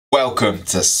Welcome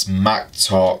to Smack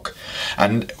Talk,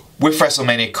 and with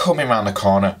WrestleMania coming around the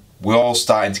corner, we're all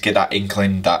starting to get that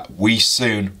inkling that we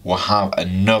soon will have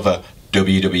another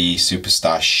WWE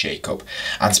Superstars shake-up.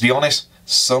 And to be honest,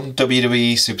 some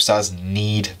WWE Superstars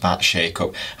need that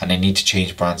shake-up and they need to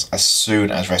change brands as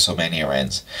soon as WrestleMania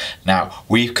ends. Now,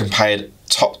 we've compared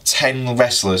top 10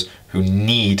 wrestlers who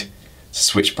need to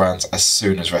switch brands as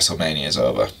soon as WrestleMania is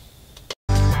over.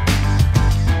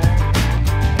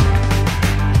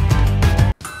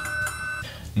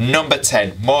 Number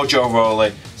 10, Mojo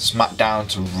Rawley, SmackDown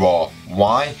to Raw.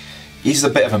 Why? He's a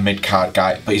bit of a mid-card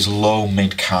guy, but he's low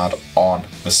mid-card on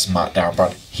the SmackDown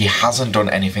brand. He hasn't done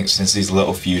anything since his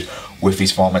little feud with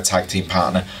his former tag team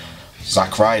partner,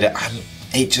 Zack Ryder, and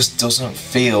it just doesn't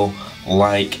feel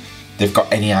like they've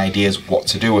got any ideas what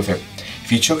to do with him.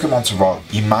 If you chuck him onto Raw,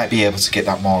 you might be able to get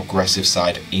that more aggressive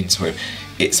side into him.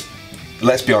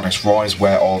 Let's be honest, Raw is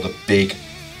where all the big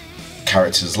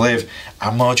characters live,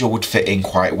 and Mojo would fit in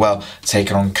quite well,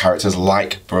 taking on characters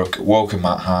like Brooke, Woken,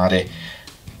 Matt Hardy,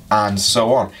 and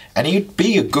so on. And he'd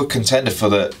be a good contender for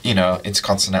the,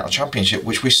 Intercontinental Championship,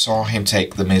 which we saw him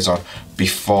take The Miz on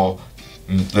before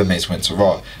The Miz went to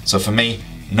Raw. So for me,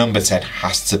 number 10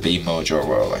 has to be Mojo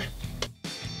Rawley.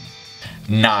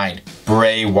 9,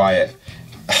 Bray Wyatt.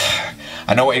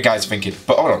 I know what you guys are thinking,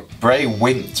 but hold on. Bray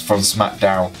went from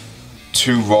SmackDown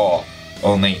to Raw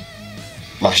only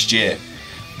last year.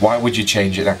 Why would you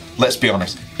change it then? Let's be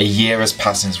honest, a year has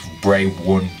passed since Bray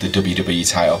won the WWE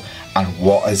title, and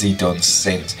what has he done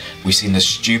since? We've seen the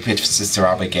stupid Sister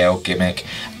Abigail gimmick,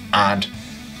 and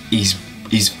his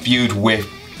feud with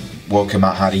Woken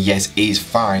Matt Hardy, yes, it is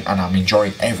fine, and I'm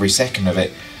enjoying every second of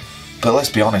it, but let's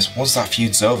be honest, once that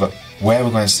feud's over, where are we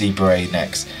going to see Bray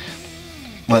next?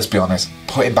 Let's be honest,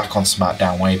 put him back on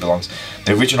SmackDown where he belongs.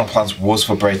 The original plans was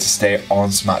for Bray to stay on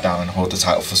SmackDown and hold the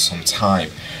title for some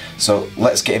time. So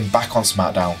let's get him back on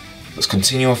SmackDown. Let's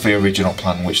continue with the original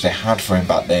plan which they had for him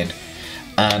back then.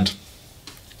 And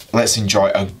let's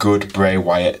enjoy a good Bray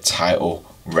Wyatt title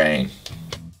reign.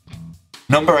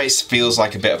 Number 8 feels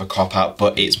like a bit of a cop-out,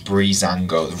 but it's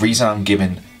Breezango. The reason I'm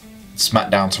giving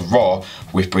SmackDown to Raw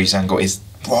with Breezango is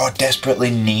Raw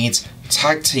desperately needs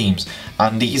tag teams,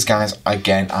 and these guys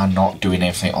again are not doing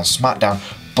anything on SmackDown,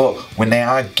 but when they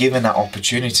are given that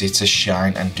opportunity to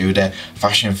shine and do their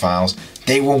fashion files,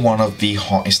 they were one of the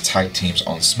hottest tag teams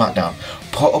on SmackDown.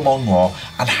 Put them on Raw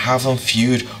and have them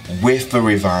feud with the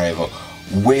Revival,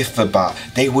 with the Bat.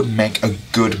 They would make a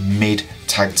good mid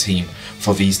tag team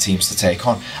for these teams to take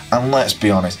on. And let's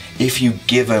be honest, if you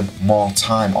give them more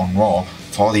time on Raw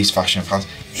for these fashion fans,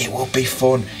 it will be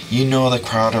fun. You know the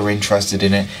crowd are interested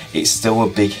in it. It's still a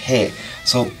big hit,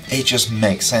 so it just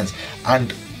makes sense.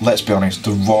 And let's be honest,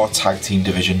 the Raw tag team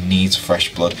division needs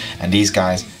fresh blood, and these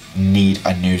guys need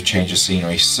a new change of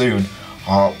scenery soon,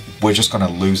 or we're just going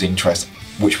to lose interest,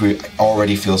 which we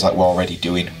already feels like we're already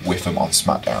doing with them on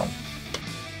SmackDown.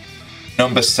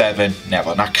 Number 7,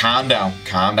 Neville. Now calm down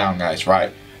guys,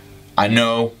 right? I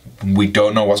know we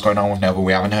don't know what's going on with Neville.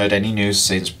 We haven't heard any news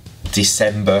since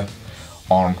December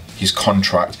on his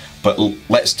contract, but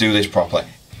let's do this properly.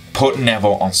 Put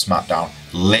Neville on SmackDown,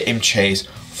 let him chase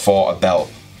for a belt.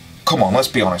 Come on, let's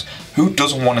be honest, who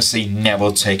doesn't want to see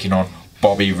Neville taking on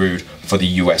Bobby Roode for the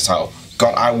US title?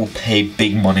 God, I will pay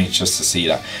big money just to see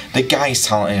that. The guy is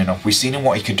talented enough. We've seen him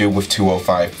what he could do with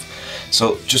 205.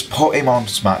 So just put him on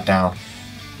SmackDown,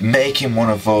 make him one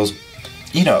of those,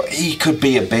 he could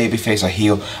be a babyface or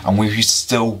heel, and we would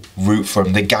still root for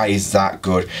him. The guy is that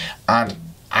good, and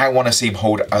I want to see him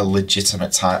hold a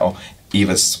legitimate title,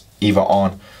 either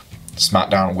on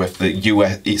SmackDown with the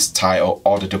US title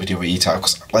or the WWE title,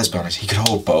 because let's be honest, he could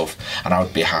hold both and I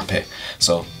would be happy.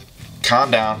 So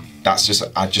calm down, this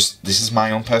is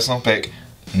my own personal pick.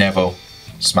 Neville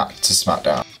to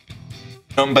SmackDown.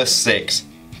 Number 6,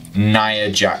 Nia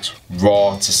Jax,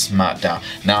 Raw to SmackDown.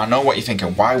 Now I know what you're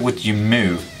thinking, why would you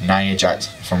move Nia Jax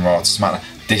from Raw to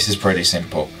SmackDown? This is pretty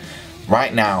simple.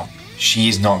 Right now,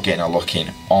 she's not getting a look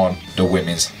in on the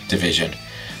women's division.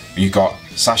 You've got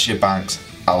Sasha Banks,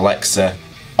 Alexa,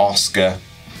 Asuka,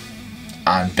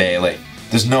 and Bayley.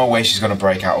 There's no way she's going to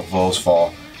break out of those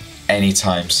four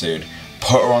anytime soon.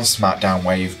 Put her on SmackDown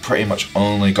where you've pretty much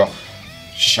only got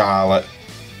Charlotte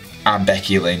and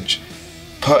Becky Lynch.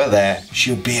 Put her there,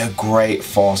 she'll be a great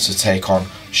force to take on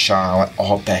Charlotte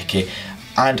or Becky.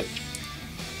 And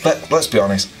let's be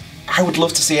honest, I would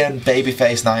love to see her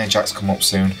babyface Nia Jax come up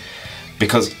soon,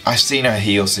 because I've seen her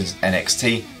heel since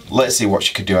NXT. Let's see what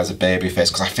she could do as a babyface,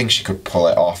 because I think she could pull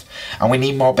it off. And we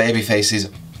need more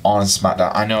babyfaces on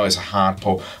SmackDown. I know it's a hard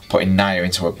pull putting Nia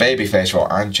into a babyface role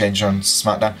and changing on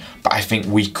SmackDown, but I think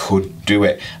we could do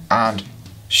it. And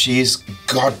She's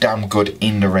goddamn good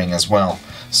in the ring as well.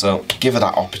 So give her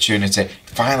that opportunity.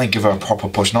 Finally give her a proper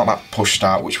push, not that push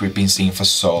start which we've been seeing for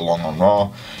so long on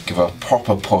Raw. Give her a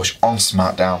proper push on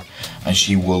SmackDown, and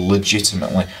she will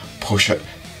legitimately push up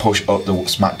the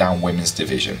SmackDown women's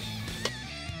division.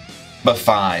 Number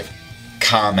 5,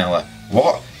 Carmella.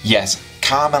 What? Yes,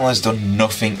 Carmella's done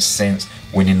nothing since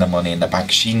winning the Money in the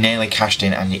Bank. She nearly cashed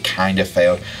in and it kind of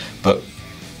failed, but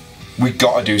we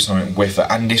got to do something with her,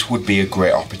 and this would be a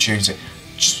great opportunity.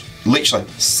 Just literally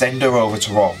send her over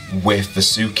to Raw with the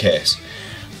suitcase.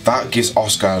 That gives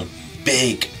Asuka a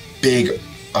big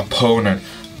opponent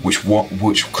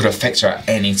which could affect her at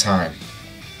any time.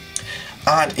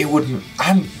 And it would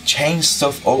change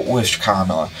stuff up with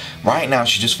Carmella. Right now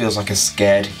she just feels like a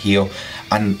scared heel,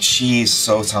 and she is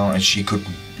so talented. She could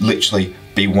literally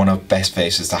be one of the best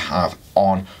faces to have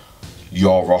on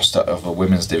your roster of the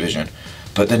women's division.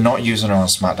 But they're not using her on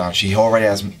SmackDown. She already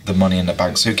has the Money in the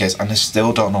Bank suitcase, and they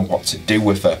still don't know what to do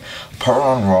with her. Put her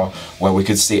on Raw, where we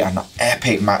could see an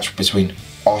epic match between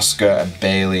Asuka and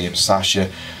Bayley and Sasha.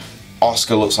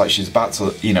 Asuka looks like she's about to,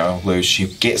 lose. She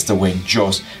gets the win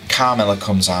just. Carmella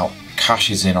comes out,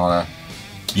 cashes in on her.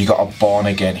 You got a born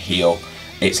again heel.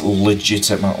 It's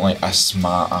legitimately a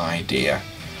smart idea.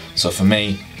 So for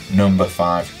me, number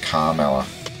 5, Carmella.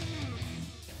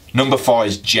 Number 4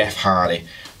 is Jeff Hardy.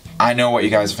 I know what you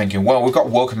guys are thinking. Well, we've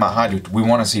got Woken Matt Hardy. We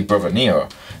want to see Brother Nero.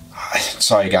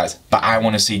 Sorry guys, but I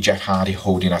want to see Jeff Hardy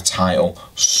holding a title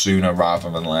sooner rather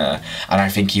than later. And I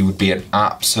think he would be an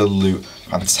absolute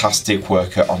fantastic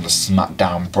worker on the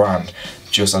SmackDown brand,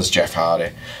 just as Jeff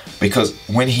Hardy. Because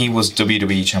when he was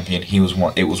WWE champion, it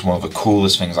was one of the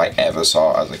coolest things I ever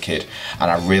saw as a kid.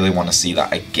 And I really want to see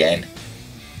that again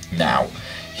now.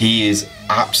 He is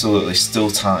absolutely still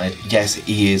talented. Yes,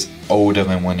 he is older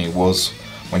than when he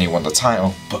won the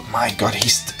title, but my god,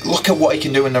 look at what he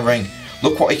can do in the ring.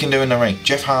 Look what he can do in the ring.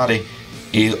 Jeff Hardy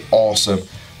is awesome.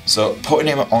 So putting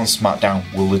him on SmackDown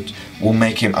will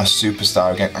make him a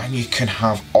superstar again, and you can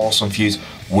have awesome feuds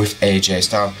with AJ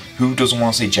Styles. Who doesn't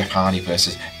want to see Jeff Hardy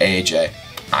versus AJ?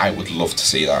 I would love to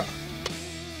see that.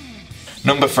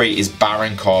 Number 3 is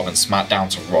Baron Corbin, SmackDown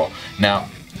to Raw. Now,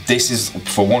 this is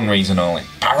for one reason only.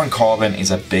 Baron Corbin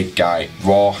is a big guy.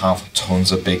 Raw have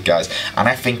tons of big guys, and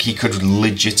I think he could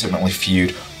legitimately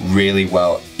feud really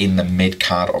well in the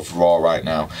mid-card of Raw right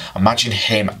now. Imagine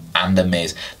him and The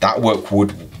Miz. That work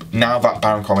would, now that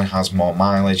Baron Corbin has more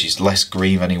mileage, he's less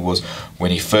green than he was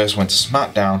when he first went to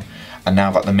SmackDown, and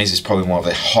now that The Miz is probably one of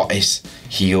the hottest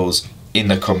heels in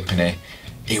the company,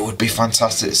 it would be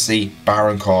fantastic to see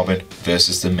Baron Corbin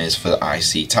versus The Miz for the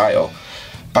IC title.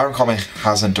 Baron Corbin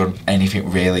hasn't done anything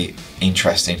really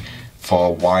interesting for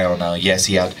a while now. Yes,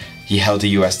 he held the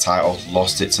US title,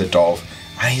 lost it to Dolph,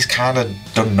 and he's kind of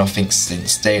done nothing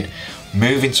since then.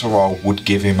 Moving to Raw would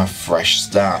give him a fresh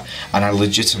start, and I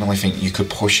legitimately think you could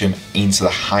push him into the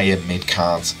higher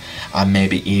mid-cards, and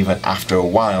maybe even after a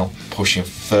while push him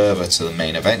further to the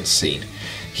main event scene.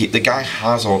 The guy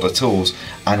has all the tools,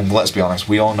 and let's be honest,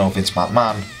 we all know Vince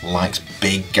McMahon likes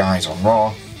big guys on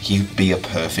Raw. He'd be a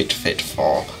perfect fit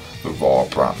for the Raw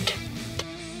brand.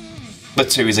 Number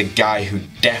 2 is a guy who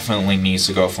definitely needs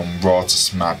to go from Raw to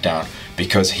SmackDown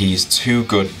because he's too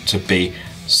good to be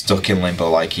stuck in limbo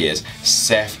like he is.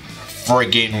 Seth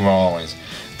friggin' Rollins.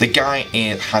 The guy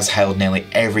has held nearly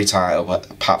every title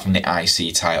apart from the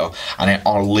IC title, and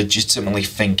I legitimately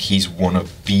think he's one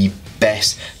of the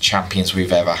best champions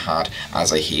we've ever had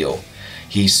as a heel.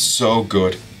 He's so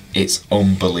good, it's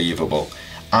unbelievable.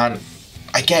 And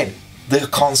again, the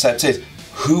concept is,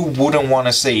 who wouldn't want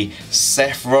to see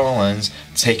Seth Rollins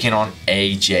taking on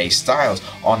AJ Styles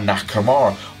or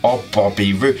Nakamura or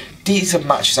Bobby Roode? These are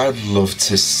matches I'd love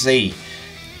to see.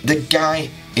 The guy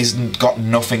has got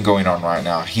nothing going on right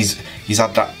now. He's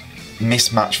had that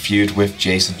mismatch feud with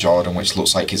Jason Jordan, which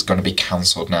looks like it's going to be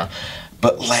cancelled now.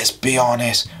 But let's be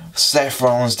honest, Seth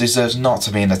Rollins deserves not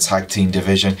to be in the tag team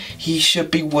division. He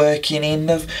should be working in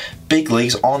the big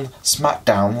leagues on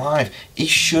SmackDown Live. He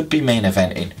should be main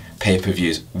eventing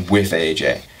pay-per-views with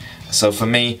AJ. So for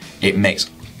me, it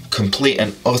makes complete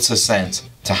and utter sense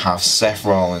to have Seth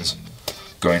Rollins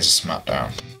going to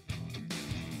SmackDown.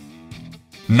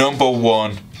 Number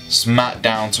 1,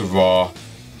 SmackDown to Raw,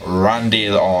 Randy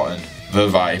Orton, the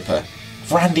Viper.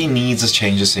 Randy needs a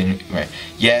change of scenery.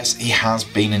 Yes, he has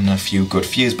been in a few good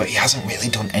feuds, but he hasn't really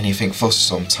done anything for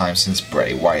some time since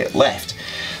Bray Wyatt left.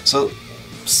 So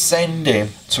send him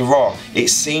to Raw. It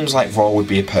seems like Raw would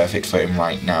be a perfect for him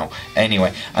right now.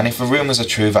 Anyway, and if the rumours are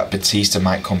true that Batista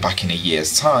might come back in a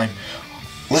year's time,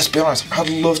 let's be honest, I'd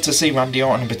love to see Randy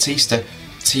Orton and Batista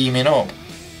teaming up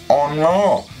on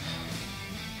Raw.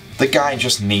 The guy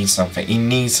just needs something. He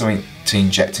needs something to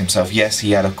inject himself. Yes,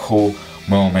 he had a cool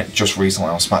moment just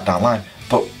recently on SmackDown Live,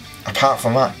 but apart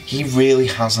from that, he really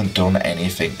hasn't done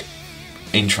anything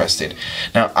interesting.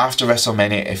 Now, after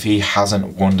WrestleMania, if he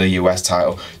hasn't won the US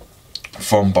title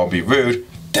from Bobby Roode,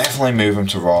 definitely move him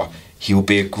to Raw. He will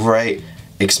be a great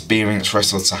experienced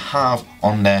wrestler to have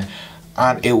on there,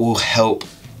 and it will help,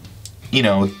 you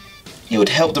know, it would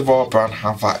help the Raw brand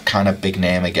have that kind of big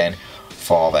name again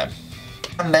for them.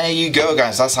 And there you go,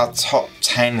 guys. That's our top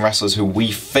 10 wrestlers who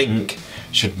we think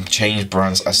should change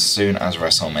brands as soon as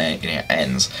WrestleMania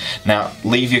ends. Now,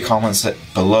 leave your comments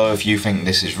below if you think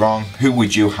this is wrong. Who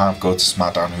would you have go to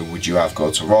SmackDown? Who would you have go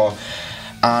to Raw?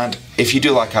 And if you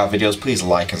do like our videos, please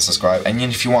like and subscribe. And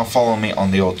if you want to follow me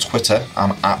on the old Twitter,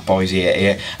 I'm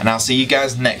 @Boise88. And I'll see you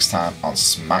guys next time on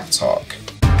Smack Talk.